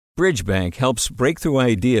Bridgebank helps breakthrough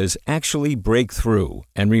ideas actually break through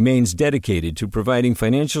and remains dedicated to providing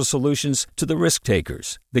financial solutions to the risk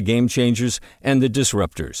takers, the game changers, and the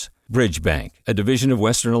disruptors. Bridgebank, a division of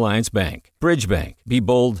Western Alliance Bank. Bridgebank. Be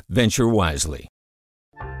bold, venture wisely.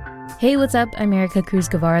 Hey, what's up? I'm Erica Cruz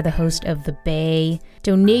Guevara, the host of The Bay.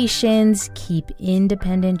 Donations keep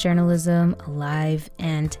independent journalism alive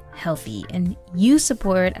and healthy. And you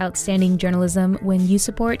support outstanding journalism when you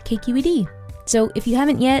support KQED. So if you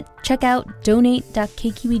haven't yet, check out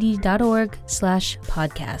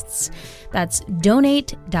donate.kqed.org/podcasts. That's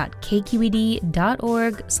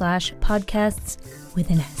donate.kqed.org/podcasts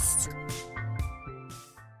with an S.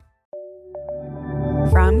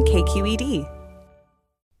 From KQED.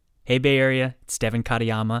 Hey Bay Area, it's Devin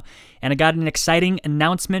Katayama, and I got an exciting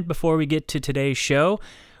announcement before we get to today's show.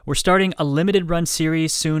 We're starting a limited run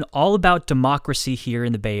series soon all about democracy here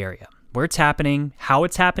in the Bay Area, where it's happening, how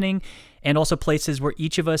it's happening, and also places where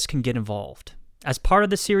each of us can get involved. As part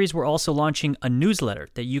of the series, we're also launching a newsletter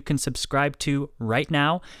that you can subscribe to right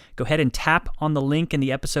now. Go ahead and tap on the link in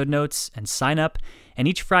the episode notes and sign up. And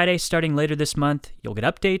each Friday, starting later this month, you'll get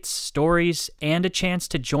updates, stories, and a chance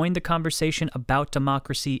to join the conversation about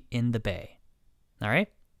democracy in the Bay. All right,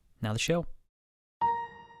 now the show.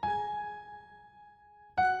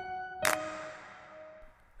 All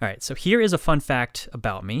right, so here is a fun fact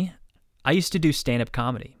about me. I used to do stand-up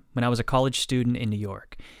comedy when I was a college student in New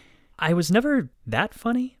York. I was never that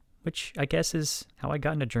funny, which I guess is how I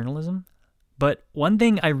got into journalism. But one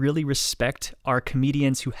thing I really respect are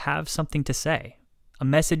comedians who have something to say, a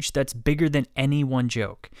message that's bigger than any one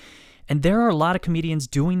joke. And there are a lot of comedians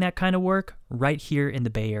doing that kind of work right here in the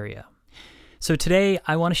Bay Area. So today,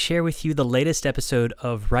 I want to share with you the latest episode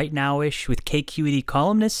of Right Now-ish with KQED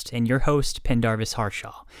columnist and your host, Pendarvis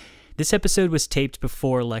Harshaw. This episode was taped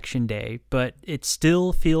before Election Day, but it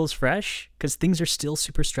still feels fresh because things are still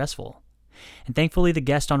super stressful. And thankfully, the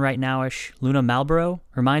guest on Right Now-ish, Luna Malbroux,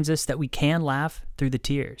 reminds us that we can laugh through the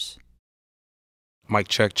tears. Mic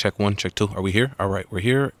check, check 1, check 2. Are we here? All right, we're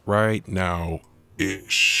here right now-ish.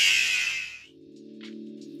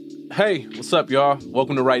 Hey, what's up, y'all?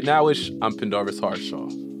 Welcome to Right Now-ish. I'm Pendarvis Harshaw.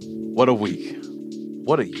 What a week.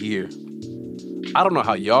 What a year. I don't know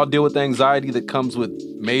how y'all deal with the anxiety that comes with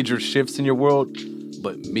major shifts in your world,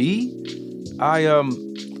 but me, I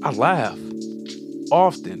laugh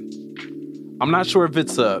often. I'm not sure if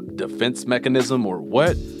it's a defense mechanism or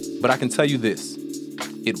what, but I can tell you this,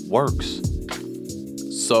 it works.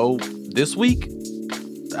 So this week,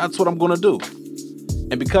 that's what I'm gonna do.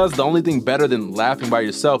 And because the only thing better than laughing by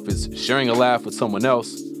yourself is sharing a laugh with someone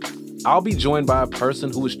else, I'll be joined by a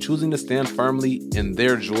person who is choosing to stand firmly in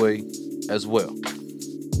their joy as well.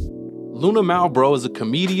 Luna Malbroux is a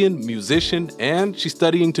comedian, musician, and she's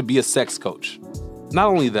studying to be a sex coach. Not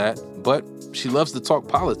only that, but she loves to talk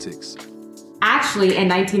politics. Actually, in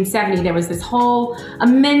 1970, there was this whole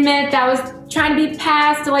amendment that was trying to be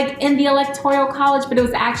passed to end the Electoral College, but it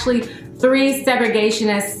was actually 3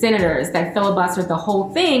 segregationist senators that filibustered the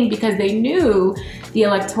whole thing because they knew the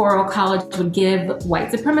Electoral College would give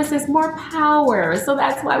white supremacists more power. So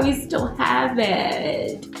that's why we still have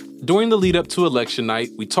it. During the lead up to election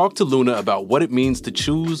night, we talked to Luna about what it means to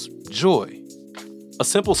choose joy. A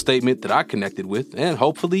simple statement that I connected with, and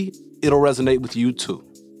hopefully it'll resonate with you too.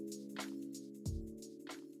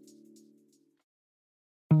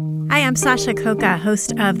 Hi, I'm Sasha Coca,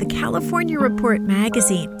 host of the California Report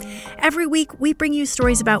magazine. Every week, we bring you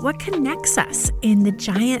stories about what connects us in the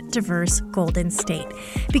giant, diverse Golden State.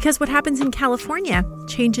 Because what happens in California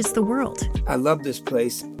changes the world. I love this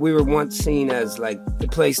place. We were once seen as the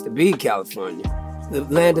place to be, California. The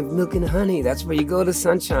land of milk and honey. That's where you go to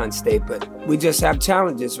Sunshine State, but we just have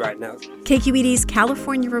challenges right now. KQED's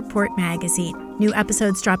California Report magazine. New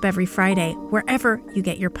episodes drop every Friday, wherever you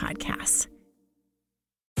get your podcasts.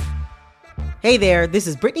 Hey there, this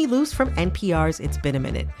is Brittany Luce from NPR's It's Been a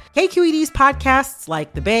Minute. KQED's podcasts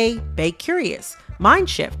like The Bay, Bay Curious,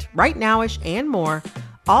 Mindshift, Right Now-ish, and more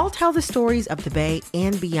all tell the stories of the Bay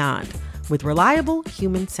and beyond with reliable,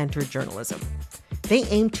 human-centered journalism. They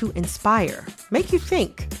aim to inspire, make you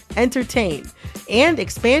think, entertain, and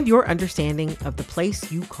expand your understanding of the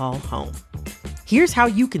place you call home. Here's how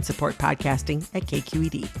you can support podcasting at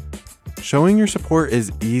KQED. Showing your support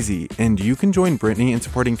is easy, and you can join Brittany in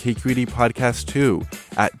supporting KQED Podcast too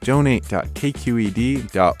at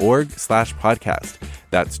donate.kqed.org/podcast.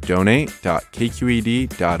 That's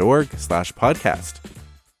donate.kqed.org/podcast.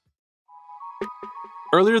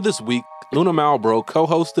 Earlier this week, Luna Malbroux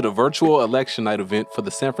co-hosted a virtual election night event for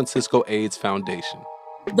the San Francisco AIDS Foundation.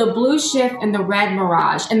 the blue shift and the red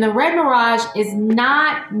mirage. And the red mirage is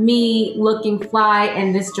not me looking fly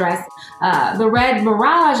in this dress. The red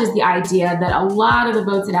mirage is the idea that a lot of the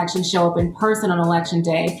votes that actually show up in person on election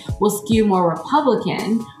day will skew more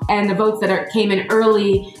Republican, and the votes that came in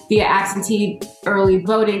early via absentee early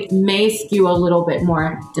voting may skew a little bit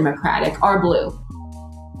more Democratic or blue.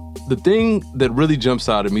 The thing that really jumps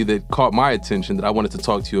out at me that caught my attention that I wanted to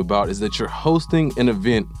talk to you about is that you're hosting an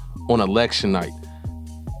event on election night.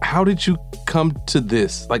 How did you come to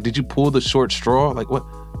this? Like, did you pull the short straw? Like, what?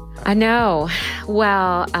 I know.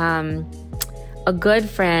 Well, a good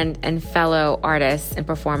friend and fellow artist and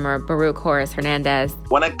performer, Baruch Horace Hernandez.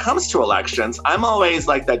 When it comes to elections, I'm always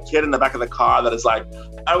like that kid in the back of the car that is like,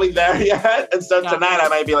 are we there yet? And so tonight I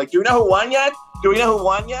might be like, do we know who won yet? Do we know who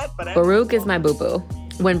won yet? But Baruch is my boo-boo.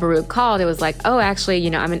 When Baruch called, it was like, oh, actually,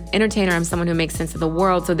 I'm an entertainer. I'm someone who makes sense of the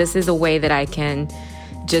world. So this is a way that I can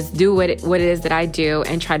just do what it is that I do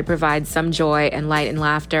and try to provide some joy and light and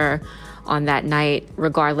laughter on that night,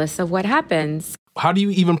 regardless of what happens. How do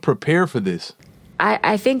you even prepare for this?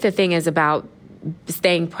 I think the thing is about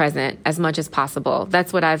staying present as much as possible.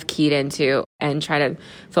 That's what I've keyed into and try to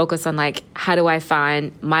focus on, like, how do I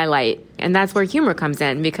find my light? And that's where humor comes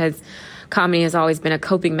in, because comedy has always been a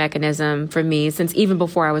coping mechanism for me since even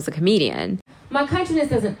before I was a comedian. My coutriness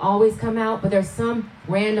doesn't always come out, but there's some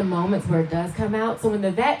random moments where it does come out. So when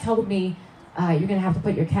the vet told me, you're going to have to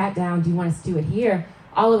put your cat down, do you want us to do it here?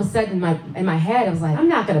 All of a sudden in my head, I was like, I'm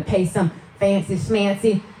not going to pay some fancy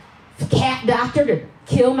schmancy cat doctor to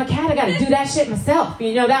kill my cat. I got to do that shit myself.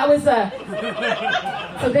 That was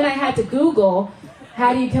so then I had to Google,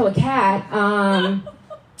 how do you kill a cat?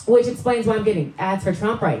 Which explains why I'm getting ads for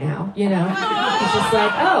Trump right now, It's just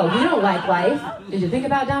like, oh, you don't like life. Did you think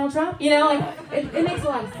about Donald Trump? It makes a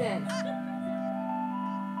lot of sense.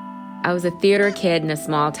 I was a theater kid in a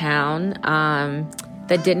small town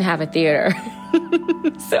that didn't have a theater.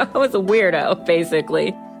 So I was a weirdo,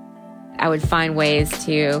 basically. I would find ways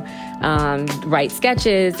to write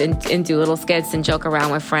sketches and do little skits and joke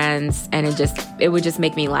around with friends, and it would just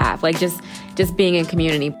make me laugh, like just being in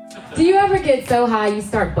community. Do you ever get so high you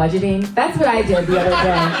start budgeting? That's what I did the other day.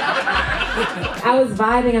 I was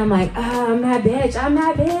vibing, I'm like, oh, I'm that bitch. And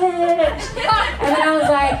then I was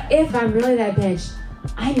like, if I'm really that bitch,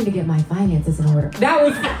 I need to get my finances in order. And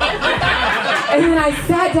then I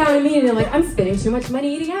sat down immediately, and like, I'm spending too much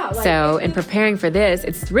money eating out. So in preparing for this,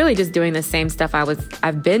 it's really just doing the same stuff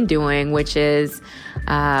I've been doing, which is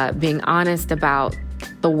being honest about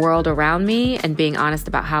the world around me and being honest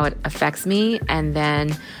about how it affects me, and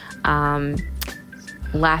then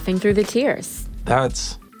laughing through the tears.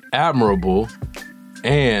 That's admirable.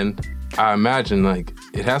 And I imagine, like,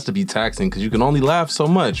 it has to be taxing because you can only laugh so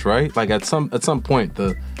much, right? Like at some point,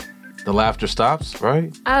 the laughter stops,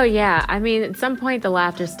 right? Oh, yeah. I mean, at some point, the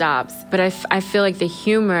laughter stops. But I feel like the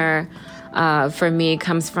humor for me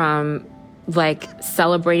comes from, like,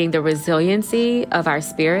 celebrating the resiliency of our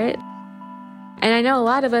spirit. And I know a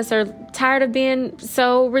lot of us are tired of being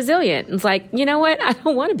so resilient. It's like, you know what? I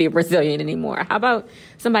don't want to be resilient anymore. How about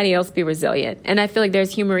somebody else be resilient? And I feel like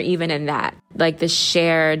there's humor even in that. Like the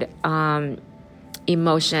shared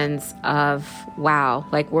emotions of, wow,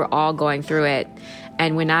 like we're all going through it.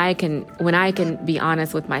 And when I can be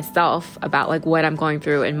honest with myself about like what I'm going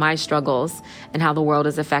through and my struggles and how the world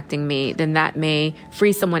is affecting me, then that may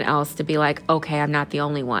free someone else to be like, okay, I'm not the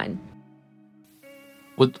only one.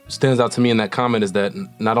 What stands out to me in that comment is that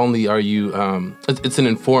not only are you, it's an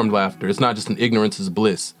informed laughter. It's not just an ignorance is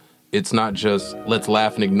bliss. It's not just let's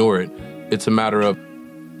laugh and ignore it. It's a matter of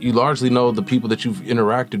you largely know the people that you've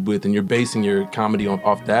interacted with and you're basing your comedy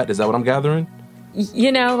off that. Is that what I'm gathering?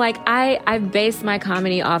 You know, like I base my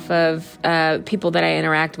comedy off of people that I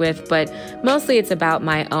interact with, but mostly it's about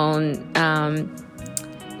my own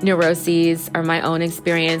neuroses or my own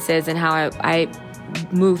experiences and how I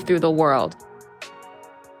move through the world.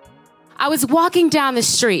 I was walking down the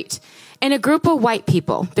street and a group of white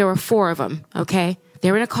people, there were 4 of them, okay?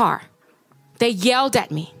 They were in a car. They yelled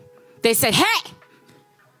at me. They said, "Hey,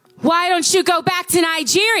 why don't you go back to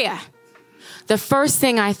Nigeria?" The first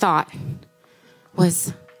thing I thought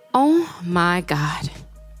was, oh my God,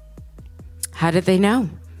 how did they know?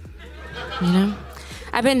 You know,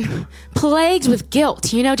 I've been plagued with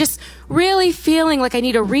guilt, you know, just really feeling like I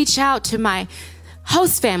need to reach out to my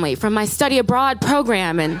host family from my study abroad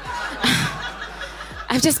program. And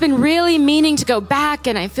I've just been really meaning to go back,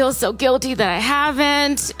 and I feel so guilty that I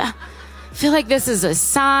haven't. I feel like this is a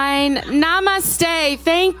sign. Namaste.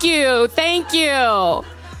 Thank you. Thank you.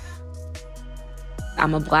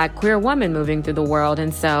 I'm a Black queer woman moving through the world.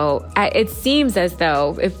 And so it seems as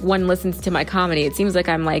though if one listens to my comedy, it seems like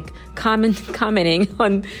I'm like commenting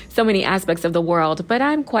on so many aspects of the world, but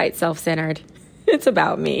I'm quite self-centered. It's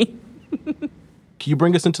about me. Can you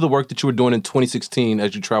bring us into the work that you were doing in 2016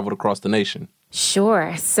 as you traveled across the nation?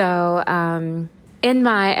 Sure. So in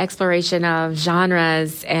my exploration of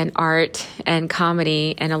genres and art and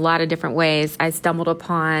comedy in a lot of different ways, I stumbled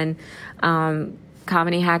upon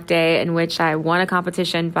Comedy Hack Day, in which I won a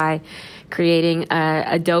competition by creating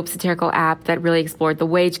a dope satirical app that really explored the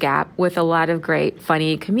wage gap with a lot of great,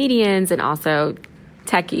 funny comedians and also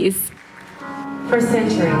techies. For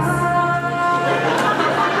centuries,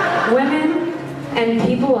 women and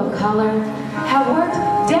people of color have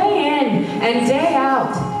worked day in and day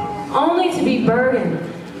out only to be burdened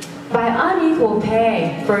by unequal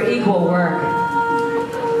pay for equal work.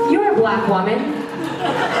 You're a Black woman.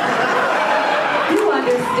 You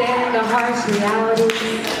understand the harsh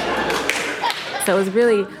reality. So it was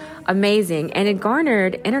really amazing, and it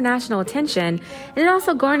garnered international attention, and it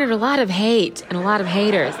also garnered a lot of hate and a lot of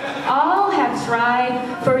haters. All have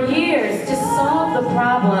tried for years to solve the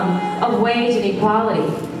problem of wage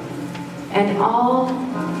inequality, and all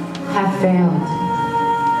have failed.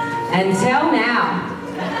 Until now.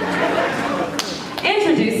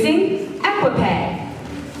 Introducing Equipay.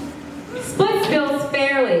 Splits bills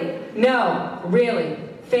fairly. No, really,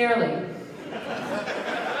 fairly.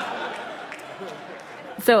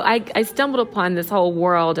 So I stumbled upon this whole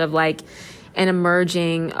world of like an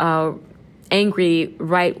emerging angry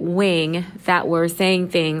right wing that were saying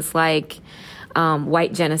things like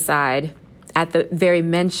white genocide at the very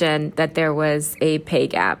mention that there was a pay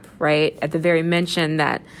gap, right? At the very mention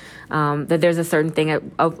that that there's a certain thing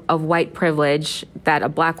of white privilege that a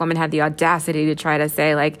Black woman had the audacity to try to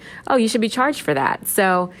say like, oh, you should be charged for that.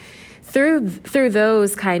 So through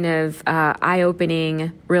those kind of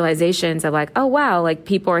eye-opening realizations of like, oh, wow, like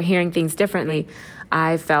people are hearing things differently,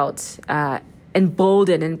 I felt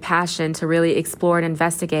emboldened and passionate to really explore and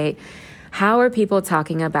investigate how are people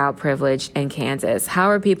talking about privilege in Kansas? How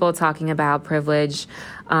are people talking about privilege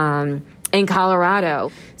in Colorado?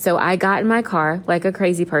 So I got in my car like a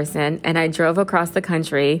crazy person and I drove across the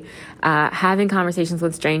country, having conversations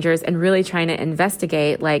with strangers and really trying to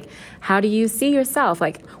investigate, like, how do you see yourself?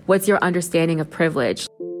 Like, what's your understanding of privilege?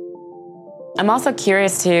 I'm also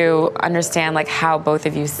curious to understand, like, how both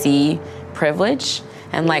of you see privilege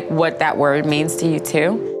and, like, what that word means to you,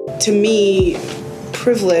 too. To me,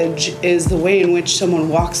 privilege is the way in which someone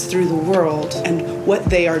walks through the world and what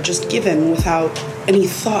they are just given without any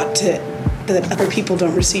thought to it, that other people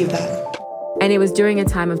don't receive that. And it was during a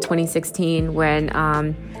time of 2016 when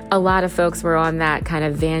a lot of folks were on that kind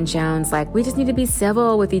of Van Jones, like, we just need to be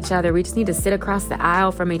civil with each other. We just need to sit across the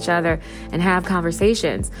aisle from each other and have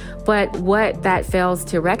conversations. But what that fails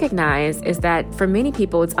to recognize is that for many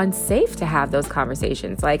people, it's unsafe to have those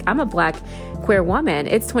conversations. Like, I'm a Black queer woman.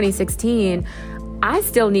 It's 2016. I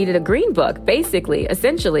still needed a green book, basically,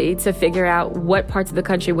 essentially, to figure out what parts of the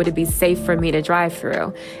country would it be safe for me to drive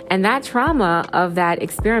through. And that trauma of that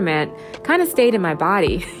experiment kind of stayed in my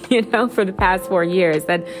body, you know, for the past 4 years.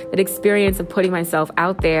 That experience of putting myself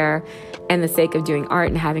out there and the sake of doing art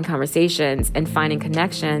and having conversations and finding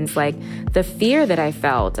connections, like the fear that I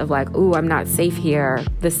felt of like, ooh, I'm not safe here,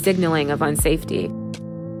 the signaling of unsafety.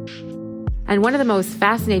 And one of the most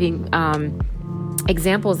fascinating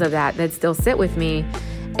examples of that still sit with me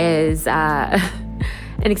is an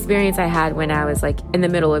experience I had when I was like in the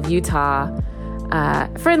middle of Utah,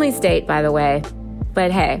 friendly state, by the way,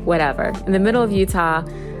 but hey, whatever. In the middle of Utah,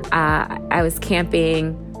 I was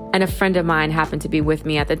camping and a friend of mine happened to be with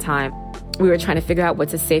me at the time. We were trying to figure out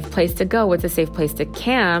what's a safe place to go, what's a safe place to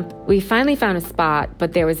camp. We finally found a spot,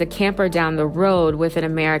 but there was a camper down the road with an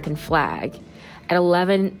American flag. At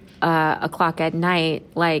 11 o'clock at night,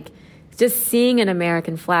 like, just seeing an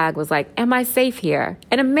American flag was like, am I safe here?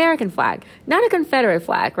 An American flag, not a Confederate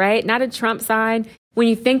flag, right? Not a Trump sign. When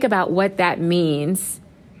you think about what that means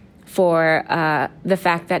for the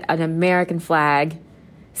fact that an American flag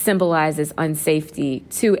symbolizes unsafety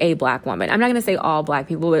to a Black woman. I'm not going to say all Black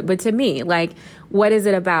people, but to me, like, what is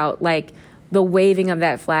it about, like, the waving of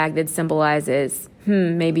that flag that symbolizes,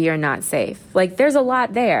 maybe you're not safe? Like, there's a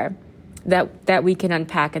lot there that we can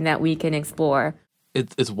unpack and that we can explore.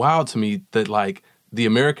 It's wild to me that, like, the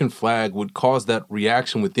American flag would cause that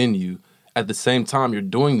reaction within you. At the same time, you're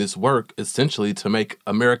doing this work essentially to make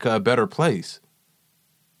America a better place.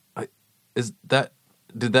 Did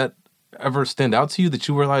that ever stand out to you that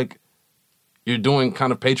you were like, you're doing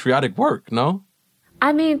kind of patriotic work, no?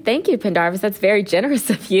 I mean, thank you, Pendarvis. That's very generous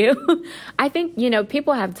of you. I think, you know,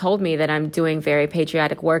 people have told me that I'm doing very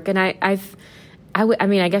patriotic work, and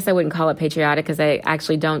I guess I wouldn't call it patriotic because I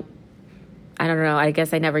actually don't know. I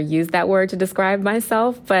guess I never used that word to describe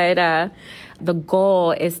myself. But the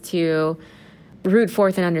goal is to root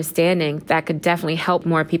forth an understanding that could definitely help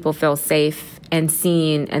more people feel safe and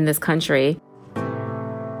seen in this country.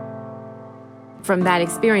 From that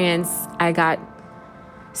experience, I got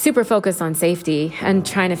super focused on safety and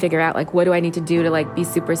trying to figure out, like, what do I need to do to, like, be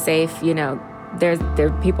super safe? You know, there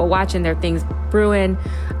are people watching, there are things brewing.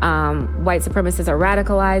 White supremacists are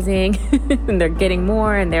radicalizing and they're getting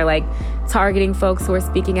more, and they're, like, targeting folks who are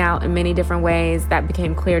speaking out in many different ways. That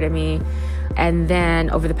became clear to me. And then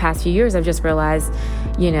over the past few years, I've just realized,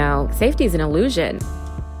 you know, safety is an illusion.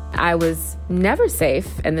 I was never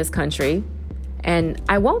safe in this country, and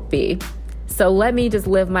I won't be. So let me just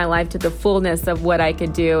live my life to the fullness of what I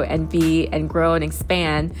could do and be and grow and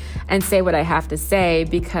expand and say what I have to say,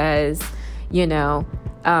 because, you know,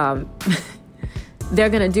 they're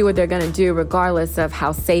going to do what they're going to do regardless of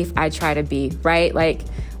how safe I try to be, right? Like,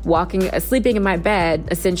 sleeping in my bed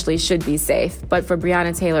essentially should be safe. But for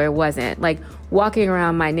Breonna Taylor, it wasn't. Like, walking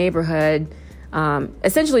around my neighborhood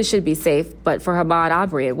essentially should be safe. But for Ahmaud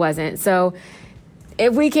Arbery, it wasn't. So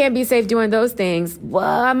if we can't be safe doing those things,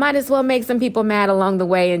 well, I might as well make some people mad along the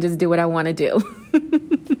way and just do what I want to do.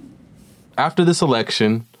 After this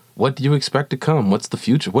election, what do you expect to come? What's the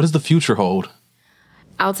future? What does the future hold?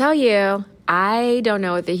 I'll tell you, I don't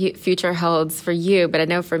know what the future holds for you, but I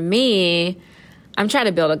know for me, I'm trying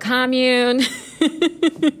to build a commune.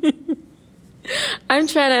 I'm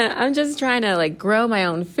just trying to like grow my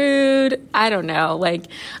own food. I don't know. Like,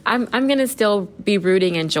 I'm going to still be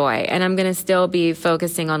rooting in joy, and I'm going to still be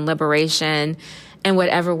focusing on liberation in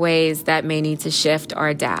whatever ways that may need to shift or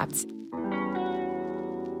adapt.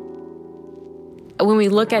 When we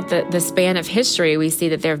look at the span of history, we see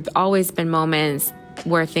that there have always been moments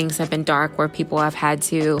where things have been dark, where people have had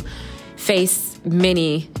to face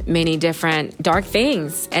many, many different dark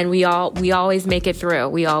things. And we always make it through.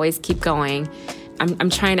 We always keep going.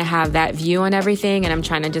 I'm trying to have that view on everything, and I'm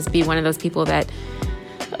trying to just be one of those people that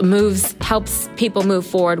helps people move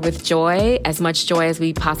forward with joy, as much joy as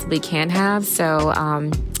we possibly can have. So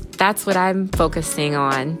that's what I'm focusing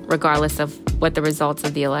on, regardless of what the results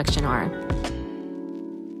of the election are.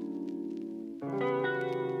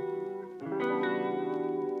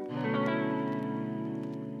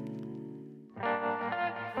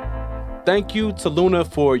 Thank you to Luna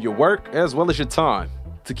for your work as well as your time.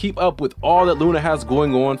 To keep up with all that Luna has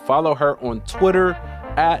going on, follow her on Twitter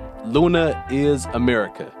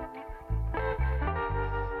 @LunaIsAmerica.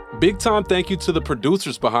 Big time thank you to the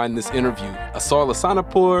producers behind this interview, Asal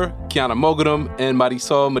Asanapur, Kiana Mogadam, and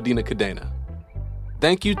Marisol Medina Cadena.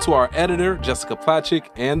 Thank you to our editor, Jessica Platchik,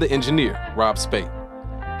 and the engineer, Rob Spate.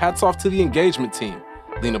 Hats off to the engagement team,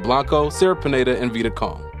 Lena Blanco, Sarah Pineda, and Vita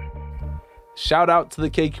Kong. Shout out to the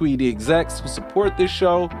KQED execs who support this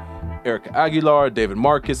show, Erica Aguilar, David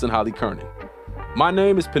Marcus, and Holly Kernan. My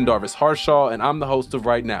name is Pendarvis Harshaw, and I'm the host of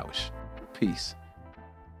Right Nowish. Peace.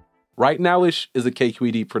 Right Nowish is a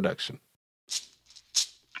KQED production.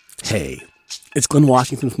 Hey, it's Glenn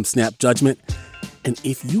Washington from Snap Judgment, and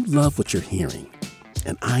if you love what you're hearing,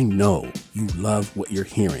 and I know you love what you're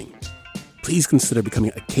hearing, please consider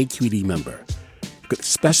becoming a KQED member. Get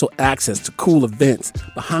special access to cool events,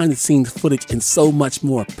 behind-the-scenes footage, and so much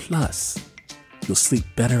more. Plus, you'll sleep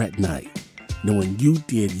better at night knowing you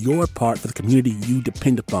did your part for the community you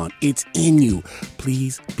depend upon. It's in you.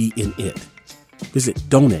 Please be in it. Visit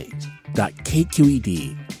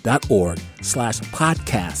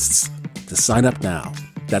donate.kqed.org/podcasts to sign up now.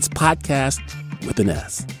 That's podcast with an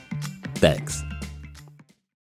S. Thanks.